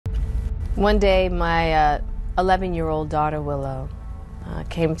One day, my 11-year-old daughter, Willow,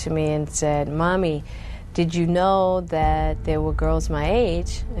 came to me and said, "Mommy, did you know that there were girls my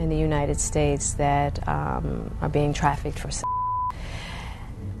age in the United States that are being trafficked for sex?"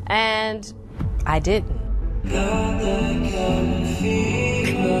 And I didn't.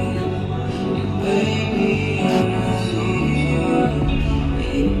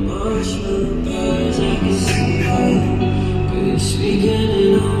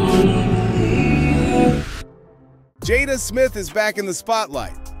 Jada Smith is back in the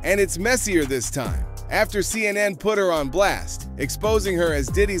spotlight, and it's messier this time. After CNN put her on blast, exposing her as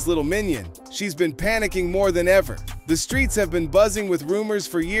Diddy's little minion, she's been panicking more than ever. The streets have been buzzing with rumors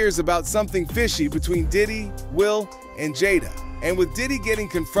for years about something fishy between Diddy, Will, and Jada. And with Diddy getting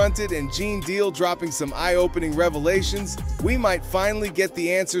confronted and Gene Deal dropping some eye-opening revelations, we might finally get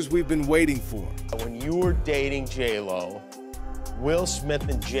the answers we've been waiting for. When you were dating J-Lo, Will Smith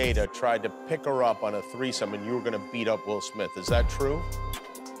and Jada tried to pick her up on a threesome and you were going to beat up Will Smith. Is that true?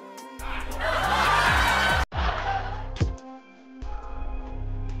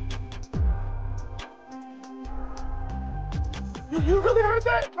 You really heard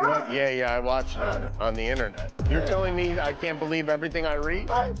that? Yeah, I watched it on the internet. You're telling me I can't believe everything I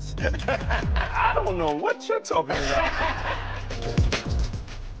read? I don't know what you're talking about.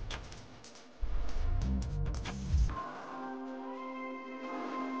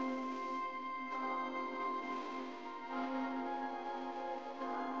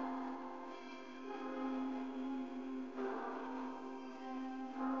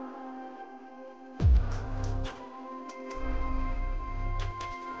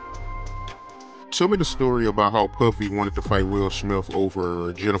 Tell me the story about how Puffy wanted to fight Will Smith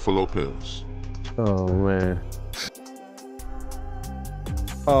over Jennifer Lopez. Oh, man.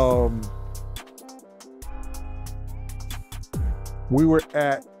 We were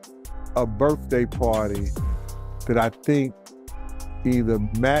at a birthday party that I think either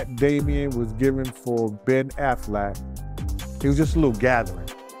Matt Damon was giving for Ben Affleck. It was just a little gathering.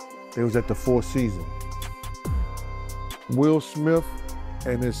 It was at the Four Seasons. Will Smith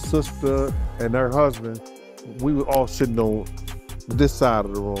and his sister and her husband, we were all sitting on this side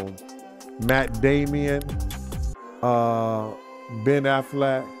of the room. Matt Damon, Ben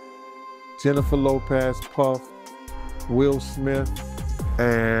Affleck, Jennifer Lopez, Puff, Will Smith,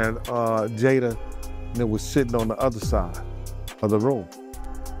 and Jada, and it was sitting on the other side of the room.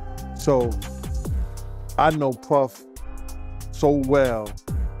 So I know Puff so well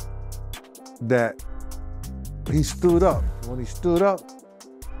that he stood up. When he stood up,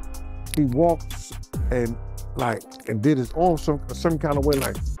 he walked and did his arm some kind of way,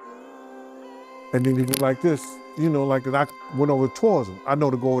 like, and then he was like this, you know, like, and I went over towards him. I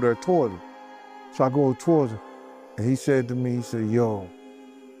know to go over there towards him. So I go over towards him, and he said to me, he said, "Yo,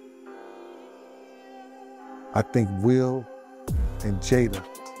 I think Will and Jada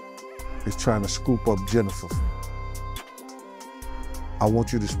is trying to scoop up Jennifer. I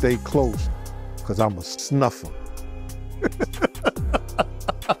want you to stay close, because I'm a snuffer."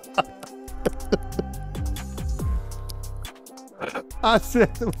 I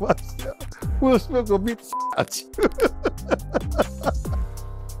said to myself, Will Smith gonna beat the out you.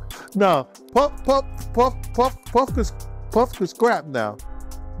 Now, Puff could scrap now,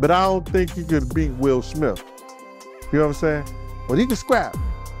 but I don't think he could beat Will Smith. You know what I'm saying? But he could scrap.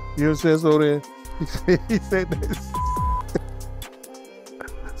 You know what I'm saying? So then he said this.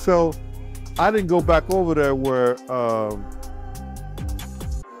 So I didn't go back over there where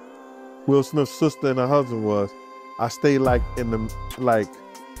Will Smith's sister and her husband was. I stayed like in the,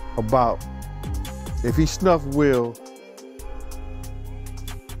 about, if he snuffed Will,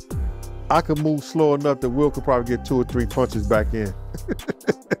 I could move slow enough that Will could probably get 2 or 3 punches back in.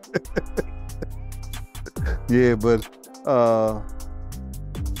 Yeah, but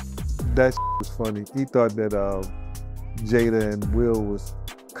that was funny. He thought that Jada and Will was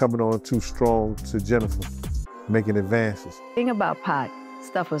coming on too strong to Jennifer, making advances. The thing about Pac,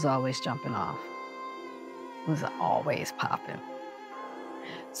 stuff was always jumping off. It was always popping.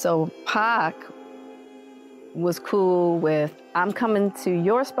 So Pac was cool with, I'm coming to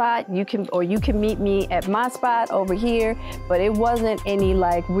your spot, you can meet me at my spot over here, but it wasn't any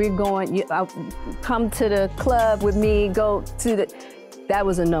like, we're going, come to the club with me, go to the, that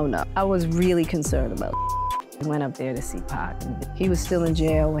was a no-no. I was really concerned about I went up there to see Pac. He was still in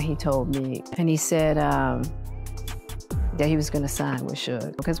jail when he told me, and he said that he was gonna sign with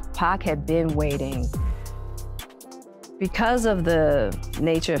Suge, because Pac had been waiting. Because of the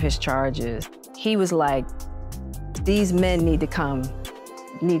nature of his charges, he was like, these men need to come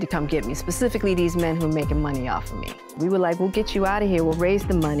need to come get me, specifically these men who are making money off of me. We were like, we'll get you out of here, we'll raise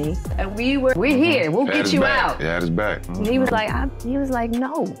the money. And we're here, we'll get you out. Yeah, it's back. And he was like,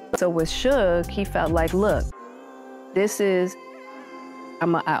 no. So with Suge, he felt like, look, this is,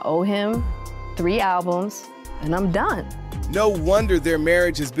 I owe him 3 albums and I'm done. No wonder their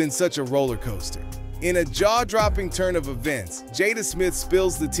marriage has been such a roller coaster. In a jaw-dropping turn of events, Jada Smith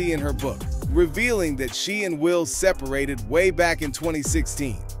spills the tea in her book, revealing that she and Will separated way back in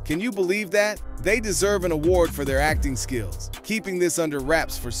 2016. Can you believe that? They deserve an award for their acting skills, keeping this under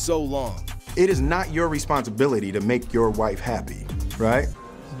wraps for so long. It is not your responsibility to make your wife happy, right?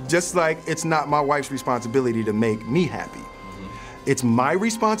 Just like it's not my wife's responsibility to make me happy. It's my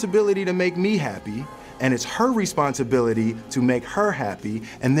responsibility to make me happy, and it's her responsibility to make her happy,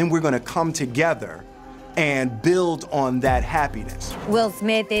 and then we're gonna come together and build on that happiness. Will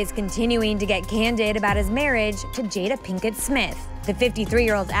Smith is continuing to get candid about his marriage to Jada Pinkett Smith. The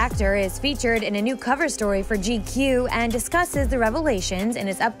 53-year-old actor is featured in a new cover story for GQ and discusses the revelations in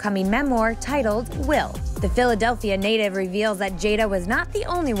his upcoming memoir titled Will. The Philadelphia native reveals that Jada was not the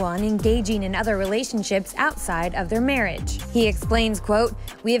only one engaging in other relationships outside of their marriage. He explains, quote,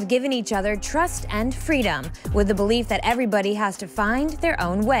 "We have given each other trust and freedom, with the belief that everybody has to find their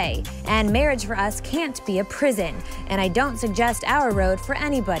own way. And marriage for us can't be a prison. And I don't suggest our road for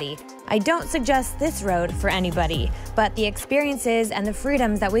anybody. I don't suggest this road for anybody, but the experiences and the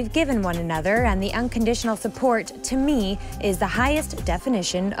freedoms that we've given one another and the unconditional support, to me, is the highest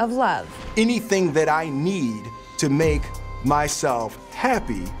definition of love." Anything that I need to make myself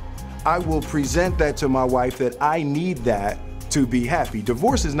happy, I will present that to my wife that I need that to be happy.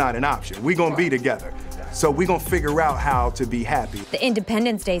 Divorce is not an option. We're gonna be together. So we're gonna figure out how to be happy. The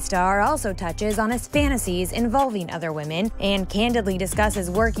Independence Day star also touches on his fantasies involving other women and candidly discusses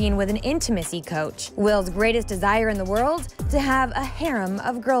working with an intimacy coach. Will's greatest desire in the world? To have a harem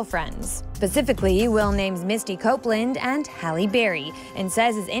of girlfriends. Specifically, Will names Misty Copeland and Halle Berry and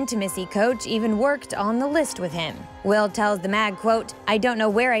says his intimacy coach even worked on the list with him. Will tells the mag, quote, "I don't know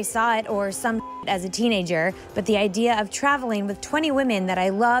where I saw it or some as a teenager, but the idea of traveling with 20 women that I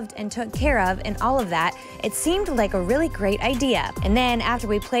loved and took care of and all of that, it seemed like a really great idea. And then after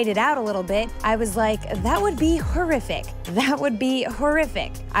we played it out a little bit, I was like, that would be horrific. That would be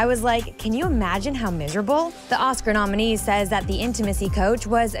horrific. I was like, can you imagine how miserable?" The Oscar nominee says that the intimacy coach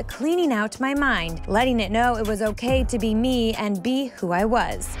was cleaning out my mind, letting it know it was okay to be me and be who I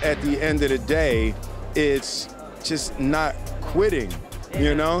was. At the end of the day, it's just not quitting.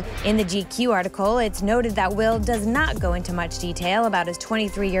 You know? In the GQ article, it's noted that Will does not go into much detail about his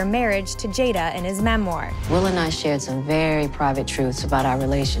 23-year marriage to Jada in his memoir. Will and I shared some very private truths about our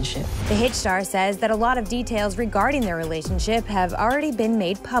relationship. The hit star says that a lot of details regarding their relationship have already been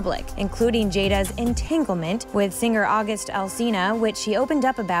made public, including Jada's entanglement with singer August Alsina, which she opened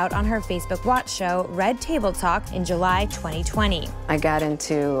up about on her Facebook Watch show Red Table Talk in July 2020. I got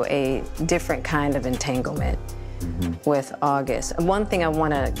into a different kind of entanglement with August. One thing I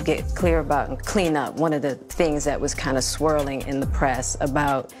want to get clear about and clean up, one of the things that was kind of swirling in the press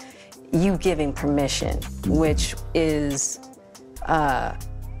about you giving permission, which is,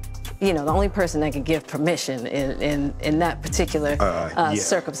 you know, the only person that can give permission in that particular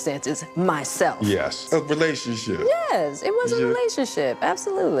circumstance is myself. Yes. A relationship. Yes, it was a relationship,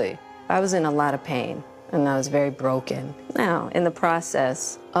 absolutely. I was in a lot of pain. And I was very broken. Now, in the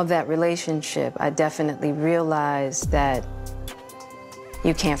process of that relationship, I definitely realized that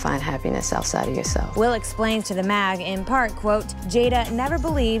you can't find happiness outside of yourself. Will explains to the mag, in part, quote, "Jada never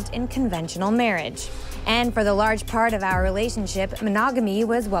believed in conventional marriage. And for the large part of our relationship, monogamy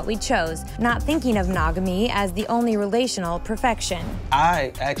was what we chose, not thinking of monogamy as the only relational perfection."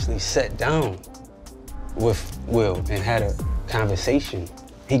 I actually sat down with Will and had a conversation.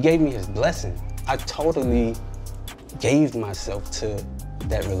 He gave me his blessing. I totally gave myself to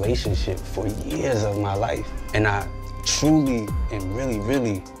that relationship for years of my life. And I truly and really,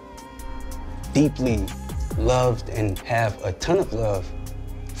 really deeply loved and have a ton of love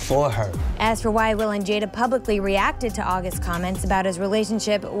for her. As for why Will and Jada publicly reacted to August's comments about his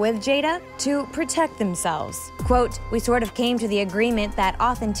relationship with Jada, to protect themselves. Quote, "We sort of came to the agreement that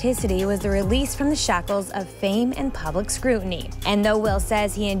authenticity was the release from the shackles of fame and public scrutiny." And though Will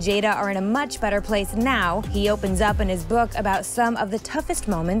says he and Jada are in a much better place now, he opens up in his book about some of the toughest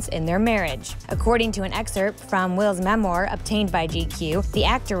moments in their marriage. According to an excerpt from Will's memoir obtained by GQ, the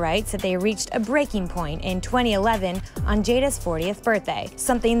actor writes that they reached a breaking point in 2011 on Jada's 40th birthday,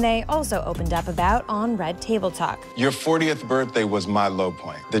 something they also opened up about on Red Table Talk. Your 40th birthday was my low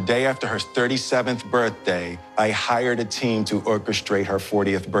point. The day after her 37th birthday, I hired a team to orchestrate her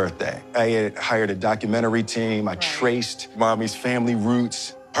 40th birthday. I had hired a documentary team. I traced Mommy's family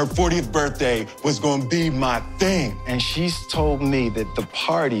roots. her 40th birthday was gonna be my thing. And she's told me that the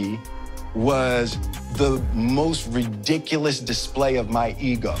party was the most ridiculous display of my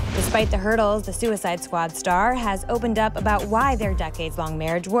ego. Despite the hurdles, the Suicide Squad star has opened up about why their decades-long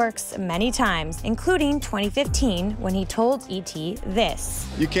marriage works many times, including 2015 when he told E.T. this.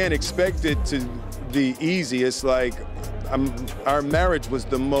 You can't expect it to be easy. It's like our marriage was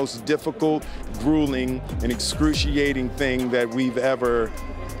the most difficult, grueling, and excruciating thing that we've ever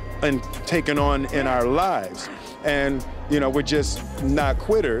taken on in our lives. And, you know, we're just not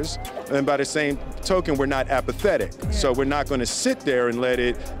quitters. And by the same token, we're not apathetic. So we're not going to sit there and let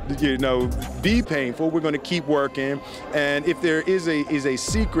it, you know, be painful. We're going to keep working. And if there is a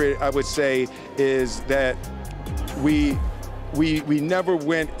secret, I would say, is that we never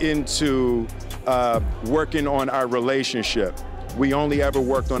went into working on our relationship. We only ever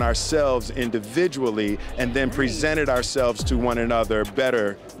worked on ourselves individually and then presented ourselves to one another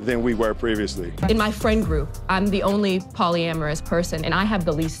better than we were previously. In my friend group, I'm the only polyamorous person, and I have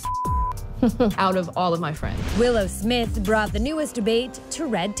the least out of all of my friends. Willow Smith brought the newest debate to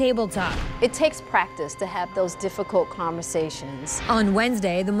Red Table Talk. It takes practice to have those difficult conversations. On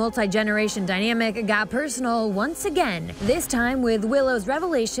Wednesday, the multi-generation dynamic got personal once again, this time with Willow's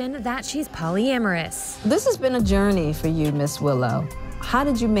revelation that she's polyamorous. This has been a journey for you, Miss Willow. How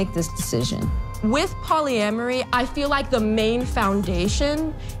did you make this decision? With polyamory, I feel like the main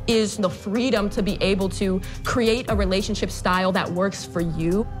foundation is the freedom to be able to create a relationship style that works for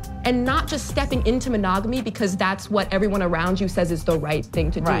you, and not just stepping into monogamy because that's what everyone around you says is the right thing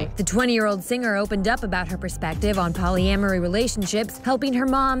to do. Right. The 20-year-old singer opened up about her perspective on polyamory relationships, helping her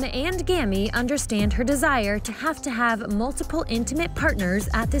mom and Gammy understand her desire to have multiple intimate partners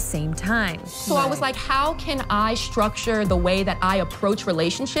at the same time. So I was like, how can I structure the way that I approach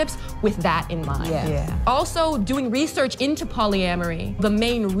relationships with that in mind? Yeah. Also, doing research into polyamory, the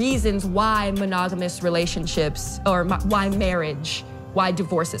main reasons why monogamous relationships, or why marriage, why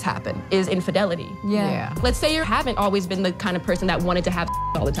divorces happen, is infidelity. Yeah. Let's say you haven't always been the kind of person that wanted to have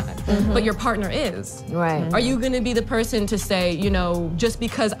all the time, but your partner is. Right. Are you gonna be the person to say, you know, just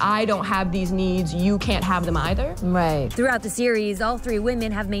because I don't have these needs, you can't have them either? Right. Throughout the series, all three women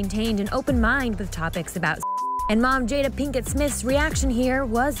have maintained an open mind with topics about and mom Jada Pinkett Smith's reaction here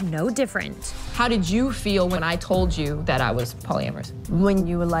was no different. How did you feel when I told you that I was polyamorous? When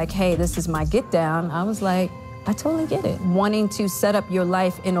you were like, hey, this is my get down, I was like, I totally get it. Wanting to set up your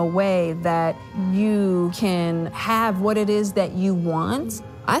life in a way that you can have what it is that you want.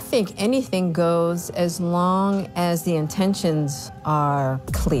 I think anything goes as long as the intentions are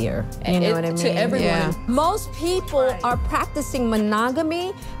clear. You know what I mean? To everyone. Yeah. Most people are practicing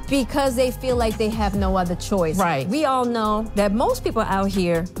monogamy because they feel like they have no other choice. Right. We all know that most people out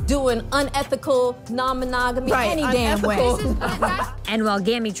here doing unethical non-monogamy any damn way. And while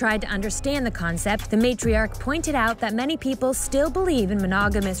Gammy tried to understand the concept, the matriarch pointed out that many people still believe in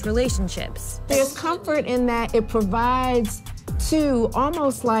monogamous relationships. There's comfort in that it provides to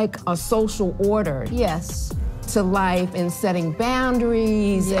almost like a social order. Yes. To life and setting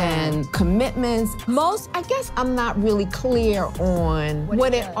boundaries and commitments. I guess I'm not really clear on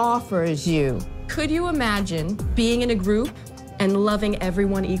what it offers you. Could you imagine being in a group and loving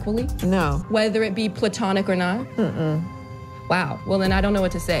everyone equally? No. Whether it be platonic or not? Wow, well then I don't know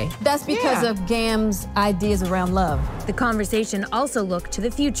what to say. That's because of Gam's ideas around love. The conversation also looked to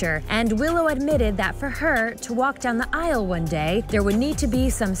the future, and Willow admitted that for her to walk down the aisle one day, there would need to be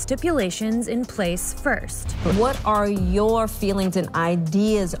some stipulations in place first. What are your feelings and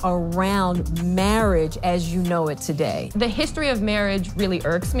ideas around marriage as you know it today? The history of marriage really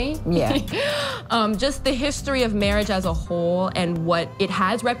irks me. Yeah. Just the history of marriage as a whole and what it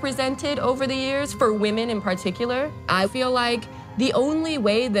has represented over the years, for women in particular. I feel like the only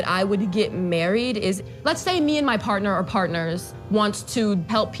way that I would get married is, let's say me and my partner or partners wants to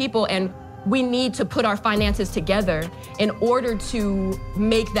help people and we need to put our finances together in order to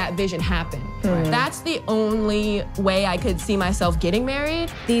make that vision happen. That's the only way I could see myself getting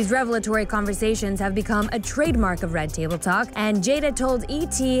married. These revelatory conversations have become a trademark of Red Table Talk, and Jada told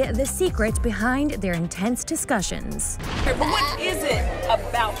E.T. the secret behind their intense discussions. But what is it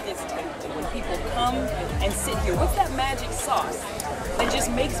about this table when people come and sit here? What's that magic sauce that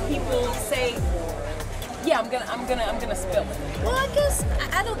just makes people say, yeah, I'm gonna spill it? Well, I guess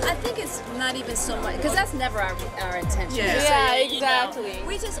I think it's not even so much, because that's never our intention. Yeah, exactly.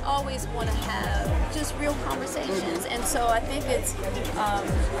 We just always want to have just real conversations, and so I think it's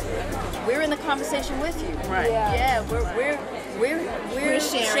we're in the conversation with you. Right. Yeah, we're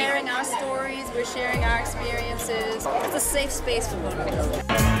sharing our stories. We're sharing our experiences. It's a safe space for both of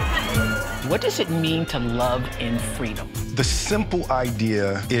us. What does it mean to love in freedom? The simple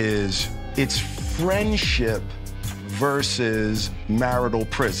idea is it's friendship versus marital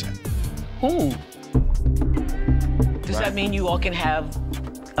prison. Ooh. Does that mean you all can have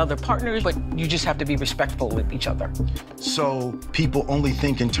other partners, but you just have to be respectful with each other? So people only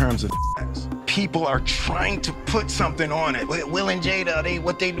think in terms of sex. People are trying to put something on it. Will and Jada,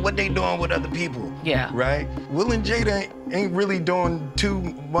 what they doing with other people? Yeah. Right? Will and Jada ain't really doing too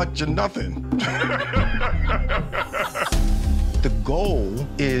much of nothing. The goal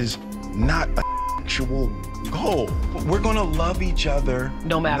is not an actual goal. We're gonna love each other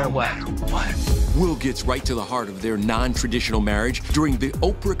no matter what. Will gets right to the heart of their non-traditional marriage during the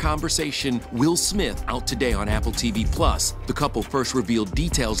Oprah Conversation. Will Smith, out today on Apple TV+. The couple first revealed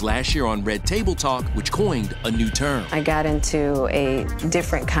details last year on Red Table Talk, which coined a new term. I got into a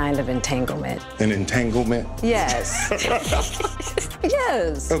different kind of entanglement. An entanglement? Yes.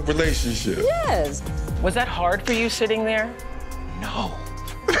 Yes. A relationship? Yes. Was that hard for you sitting there? No.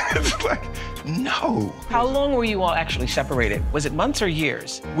 It's like, no. How long were you all actually separated? Was it months or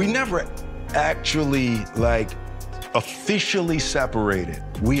years? We never actually, officially separated.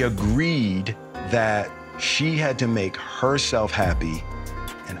 We agreed that she had to make herself happy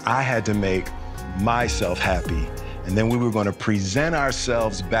and I had to make myself happy. And then we were going to present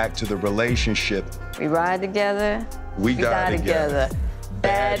ourselves back to the relationship. We ride together. We die together.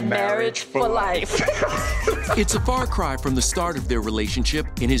 Bad marriage for life. It's a far cry from the start of their relationship.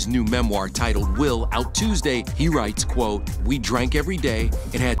 In his new memoir titled Will, out Tuesday, he writes, quote, "We drank every day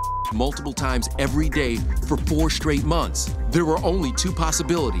and had multiple times every day for 4 straight months. There were only 2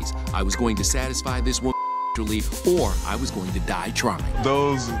 possibilities. I was going to satisfy this woman or I was going to die trying."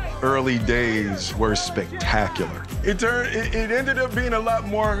 Those early days were spectacular. It ended up being a lot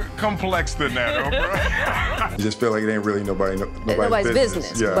more complex than that, bro. You just feel like it ain't really nobody's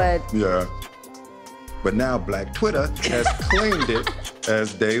business. Yeah. But now Black Twitter has claimed it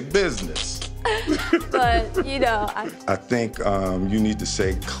as their business. But, I think you need to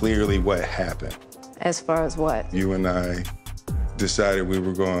say clearly what happened. As far as what? You and I decided we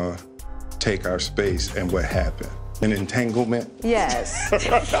were going to take our space, and what happened? An entanglement? Yes.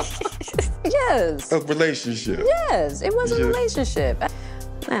 Yes. A relationship? Yes, it was a relationship.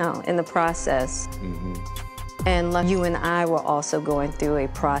 Now, in the process, and you and I were also going through a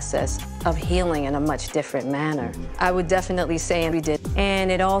process of healing in a much different manner. I would definitely say we did. And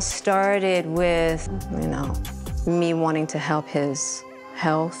it all started with, me wanting to help his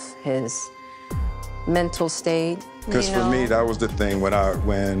health, his mental state. Because for me, that was the thing when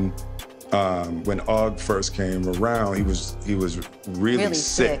Og first came around, he was really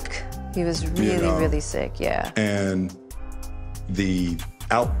sick. He was really sick, yeah. And the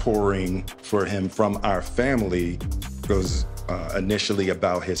outpouring for him from our family was initially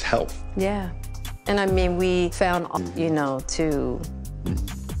about his health. Yeah. And we found,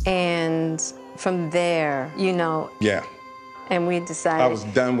 and from there, Yeah. And we decided. I was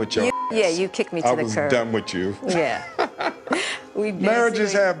done with y'all. You kicked me to the curb. I was done with you. Yeah.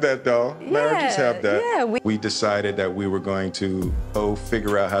 Marriages have that, though. Marriages have that. Yeah, we decided that we were going to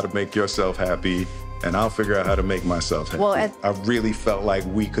figure out how to make yourself happy, and I'll figure out how to make myself happy. Well, I really felt like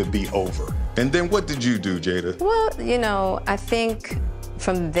we could be over. And then what did you do, Jada? Well, I think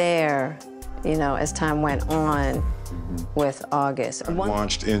from there, as time went on with August. I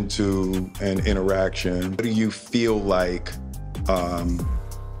launched into an interaction. What do you feel like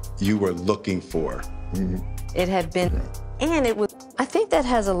you were looking for? It had been, and it was, I think that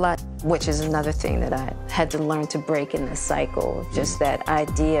has a lot, which is another thing that I had to learn to break in this cycle, just that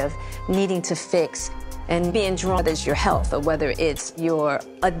idea of needing to fix and being drawn, whether it's your health or whether it's your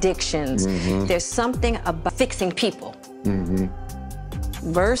addictions. There's something about fixing people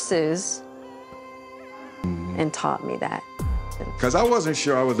versus, and taught me that. Because I wasn't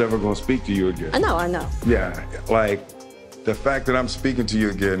sure I was ever going to speak to you again. I know. Yeah, the fact that I'm speaking to you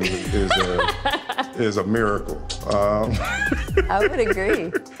again is a miracle. I would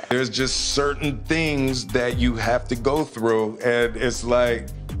agree. There's just certain things that you have to go through, and it's like...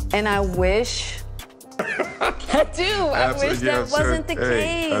 And I wish... I do. I wish that wasn't the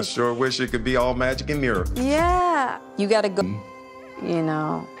case. I sure wish it could be all magic and miracles. Yeah. You got to go,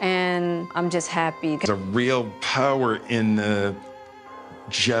 and I'm just happy. There's a real power in the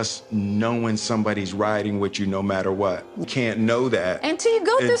just knowing somebody's riding with you no matter what. You can't know that until you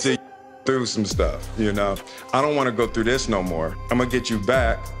go through some stuff, I don't want to go through this no more. I'm gonna get you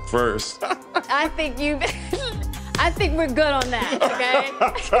back first. I think we're good on that, okay?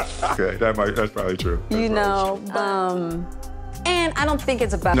 Okay, that's probably true. And I don't think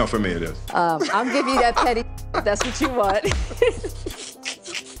it's about... No, for me it is. I'll give you that petty if that's what you want.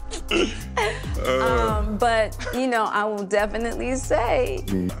 But, you know, I will definitely say,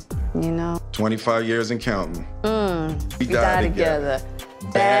 you know. 25 years and counting. We die together.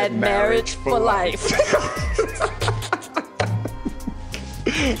 Bad marriage for life.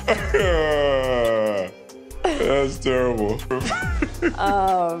 That's terrible.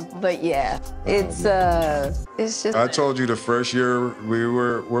 But yeah, it's just. I told you the first year we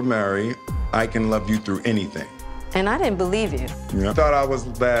were married, I can love you through anything. And I didn't believe you. I thought I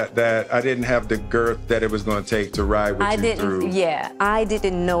was that I didn't have the girth that it was going to take to ride with you through. Yeah, I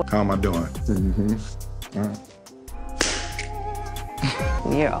didn't know. How am I doing?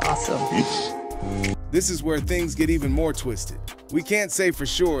 You're awesome. This is where things get even more twisted. We can't say for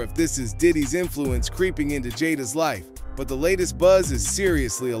sure if this is Diddy's influence creeping into Jada's life, but the latest buzz is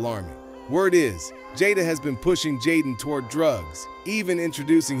seriously alarming. Word is, Jada has been pushing Jaden toward drugs, even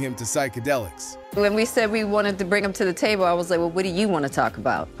introducing him to psychedelics. When we said we wanted to bring him to the table, I was like, well, what do you want to talk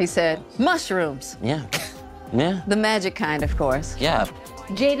about? He said, mushrooms. Yeah. Yeah. The magic kind, of course. Yeah.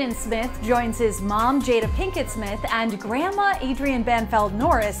 Jaden Smith joins his mom, Jada Pinkett Smith, and grandma, Adrienne Banfeld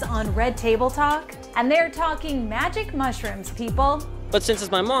Norris, on Red Table Talk. And they're talking magic mushrooms, people. But since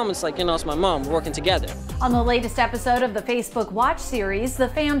it's my mom, it's like, you know, it's my mom. We're working together. On the latest episode of the Facebook Watch series, the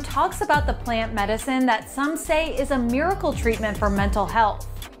fam talks about the plant medicine that some say is a miracle treatment for mental health.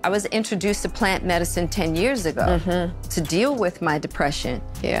 I was introduced to plant medicine 10 years ago to deal with my depression,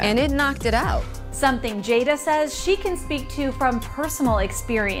 and it knocked it out. Something Jada says she can speak to from personal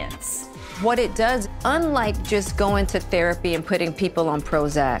experience. What it does, unlike just going to therapy and putting people on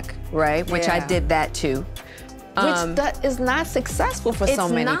Prozac, right? Which I did that too. Which that is not successful for so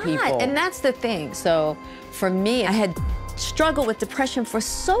many people. And that's the thing. So for me, I had struggled with depression for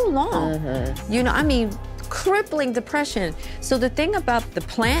so long. You know, I mean, crippling depression. So the thing about the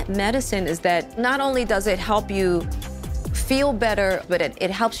plant medicine is that not only does it help you feel better, but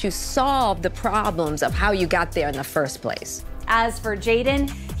it helps you solve the problems of how you got there in the first place. As for Jaden,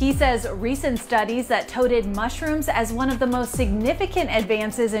 he says recent studies that touted mushrooms as one of the most significant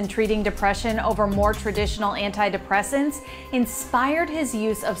advances in treating depression over more traditional antidepressants inspired his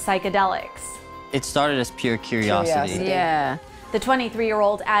use of psychedelics. It started as pure curiosity. Yeah. The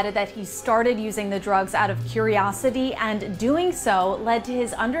 23-year-old added that he started using the drugs out of curiosity, and doing so led to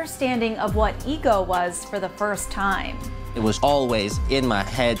his understanding of what ego was for the first time. It was always in my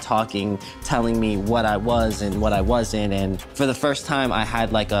head talking, telling me what I was and what I wasn't. And for the first time, I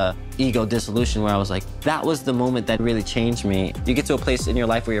had like a ego dissolution where I was like, that was the moment that really changed me. You get to a place in your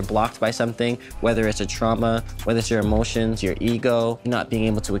life where you're blocked by something, whether it's a trauma, whether it's your emotions, your ego, not being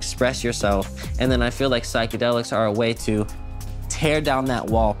able to express yourself. And then I feel like psychedelics are a way to tear down that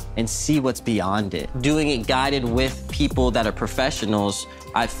wall and see what's beyond it. Doing it guided with people that are professionals,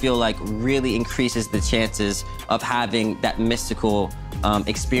 I feel like really increases the chances of having that mystical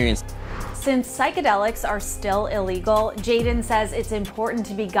experience. Since psychedelics are still illegal, Jaden says it's important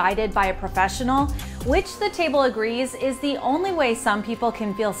to be guided by a professional, which the table agrees is the only way some people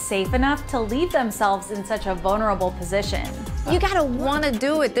can feel safe enough to leave themselves in such a vulnerable position. You gotta wanna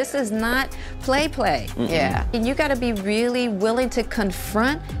do it. This is not play. Yeah. And you gotta be really willing to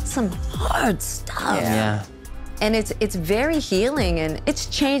confront some hard stuff. Yeah. And it's very healing, and it's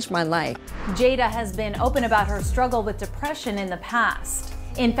changed my life. Jada has been open about her struggle with depression in the past.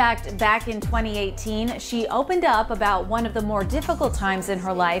 In fact, back in 2018, she opened up about one of the more difficult times in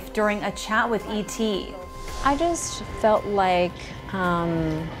her life during a chat with E.T. I just felt like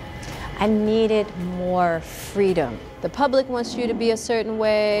I needed more freedom. The public wants you to be a certain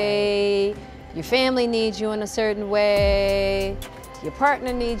way, your family needs you in a certain way, your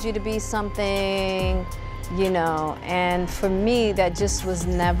partner needs you to be something, you know, and for me, that just was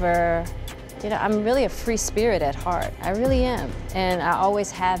never, you know, I'm really a free spirit at heart. I really am, and I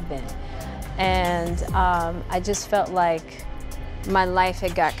always have been. And I just felt like my life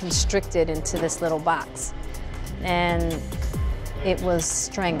had got constricted into this little box. And it was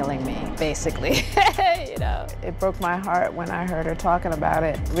strangling me, basically, you know. It broke my heart when I heard her talking about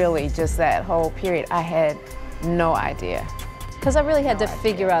it. Really, just that whole period, I had no idea. Because I really had to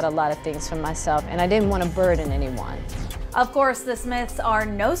figure out a lot of things for myself, and I didn't want to burden anyone. Of course, the Smiths are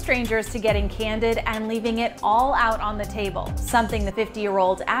no strangers to getting candid and leaving it all out on the table, something the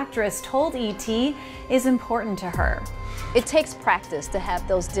 50-year-old actress told E.T. is important to her. It takes practice to have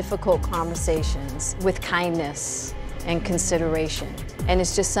those difficult conversations with kindness and consideration. And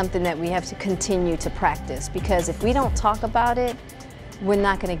it's just something that we have to continue to practice, because if we don't talk about it, we're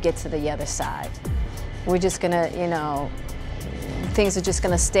not going to get to the other side. We're just going to, you know, things are just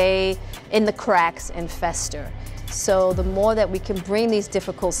going to stay in the cracks and fester. So the more that we can bring these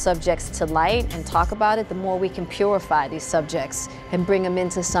difficult subjects to light and talk about it, the more we can purify these subjects and bring them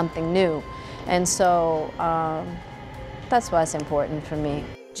into something new. And so that's why it's important for me.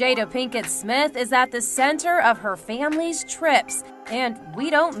 Jada Pinkett Smith is at the center of her family's trips, and we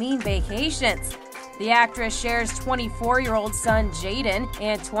don't mean vacations. The actress shares 24-year-old son Jaden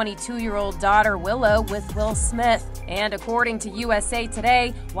and 22-year-old daughter Willow with Will Smith. And according to USA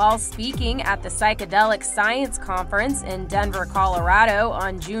Today, while speaking at the Psychedelic Science Conference in Denver, Colorado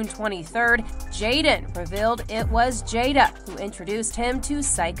on June 23rd, Jaden revealed it was Jada who introduced him to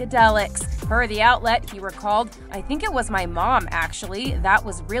psychedelics. Per the outlet, he recalled, "I think it was my mom, actually. That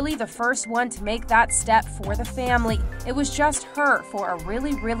was really the first one to make that step for the family. It was just her for a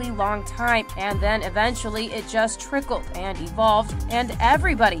really, really long time, and then eventually it just trickled and evolved, and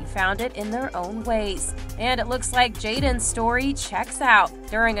everybody found it in their own ways." And it looks like Jaden's story checks out.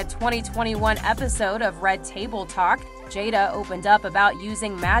 During a 2021 episode of Red Table Talk, Jada opened up about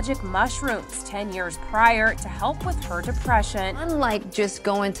using magic mushrooms 10 years prior to help with her depression. Unlike just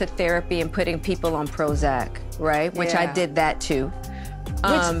going to therapy and putting people on Prozac, right? Which I did that too.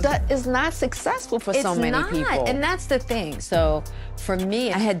 Which that is not successful for so many people. And that's the thing. So for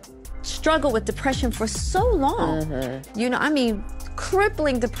me, I had struggled with depression for so long. You know, I mean,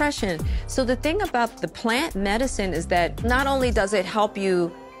 crippling depression. So the thing about the plant medicine is that not only does it help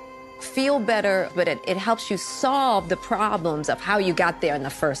you feel better, but it helps you solve the problems of how you got there in the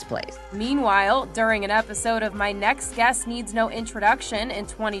first place. Meanwhile, during an episode of My Next Guest Needs No Introduction in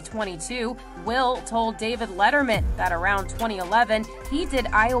 2022, Will told David Letterman that around 2011, he did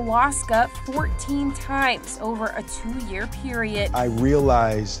ayahuasca 14 times over a 2-year period. I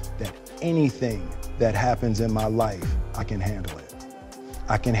realized that anything that happens in my life, I can handle it.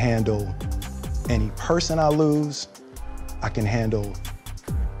 I can handle any person I lose. I can handle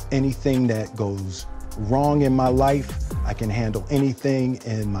anything that goes wrong in my life. I can handle anything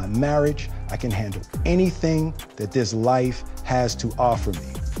in my marriage. I can handle anything that this life has to offer me.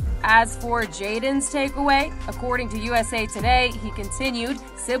 As for Jaden's takeaway, according to USA Today, he continued,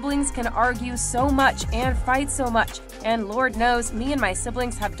 "Siblings can argue so much and fight so much, and Lord knows me and my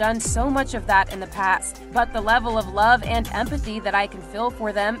siblings have done so much of that in the past. But the level of love and empathy that I can feel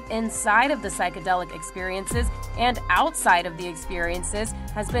for them inside of the psychedelic experiences and outside of the experiences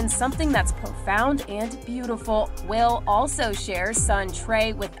has been something that's profound and beautiful." Will also shares son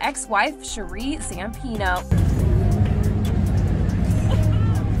Trey with ex-wife Cherie Zampino.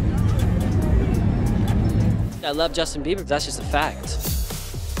 I love Justin Bieber, that's just a fact.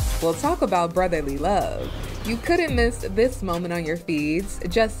 Well, talk about brotherly love. You couldn't miss this moment on your feeds.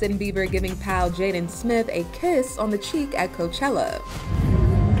 Justin Bieber giving pal Jada Smith a kiss on the cheek at Coachella.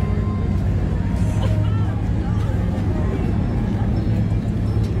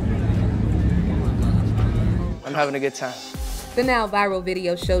 I'm having a good time. The now viral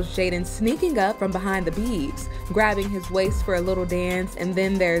video shows Jaden sneaking up from behind the Biebs, grabbing his waist for a little dance, and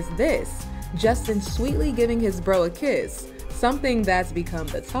then there's this. Justin sweetly giving his bro a kiss, something that's become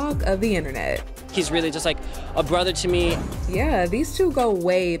the talk of the internet. He's really just like a brother to me. Yeah, these two go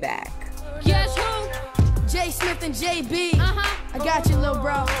way back. Guess who? Jay Smith and JB. I got you, little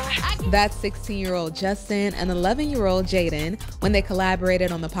bro. That's 16-year-old Justin and 11-year-old Jaden when they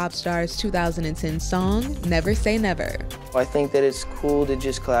collaborated on the pop star's 2010 song, Never Say Never. I think that it's cool to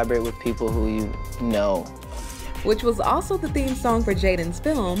just collaborate with people who you know. Which was also the theme song for Jaden's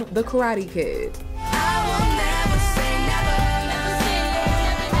film, The Karate Kid.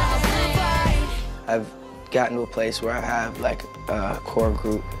 I've gotten to a place where I have like a core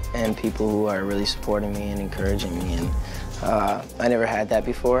group and people who are really supporting me and encouraging me, and I never had that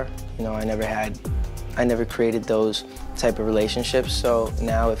before. You know, I never created those type of relationships, so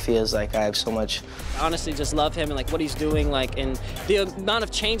now it feels like I have so much. I honestly just love him and like what he's doing, like, and the amount of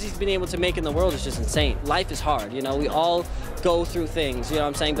change he's been able to make in the world is just insane. Life is hard, you know, we all go through things, you know what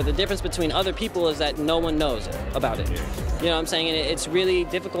I'm saying, but the difference between other people is that no one knows about it. You know what I'm saying, and it's really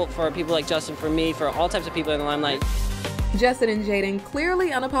difficult for people like Justin, for me, for all types of people in the limelight. Justin and Jaden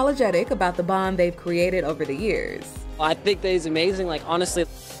clearly unapologetic about the bond they've created over the years. I think that he's amazing, like, honestly.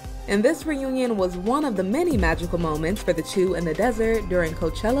 And this reunion was one of the many magical moments for the two in the desert during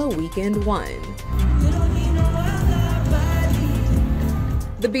Coachella Weekend 1.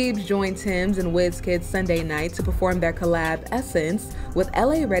 The Biebs joined Tim's and WizKid's Sunday night to perform their collab Essence with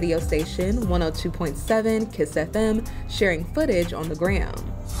LA radio station 102.7 Kiss FM, sharing footage on the gram.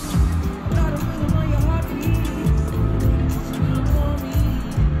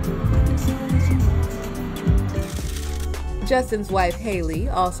 Justin's wife, Haley,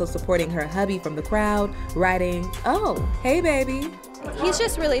 also supporting her hubby from the crowd, writing, "Oh, hey, baby." He's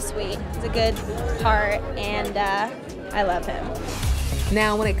just really sweet. He's a good heart, and I love him.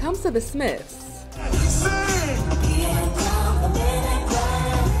 Now, when it comes to the Smiths,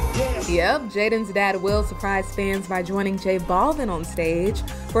 Yep, Jaden's dad Will surprised fans by joining J Balvin on stage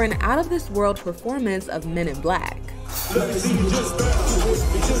for an out-of-this-world performance of Men in Black.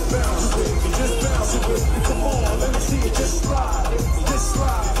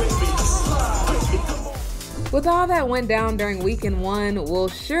 With all that went down during Weekend 1, we'll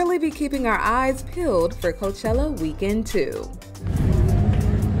surely be keeping our eyes peeled for Coachella Weekend 2.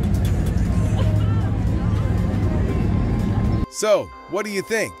 So, what do you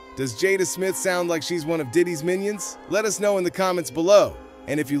think? Does Jada Smith sound like she's one of Diddy's minions? Let us know in the comments below.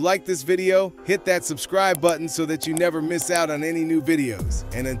 And if you like this video, hit that subscribe button so that you never miss out on any new videos.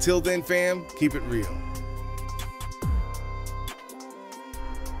 And until then, fam, keep it real.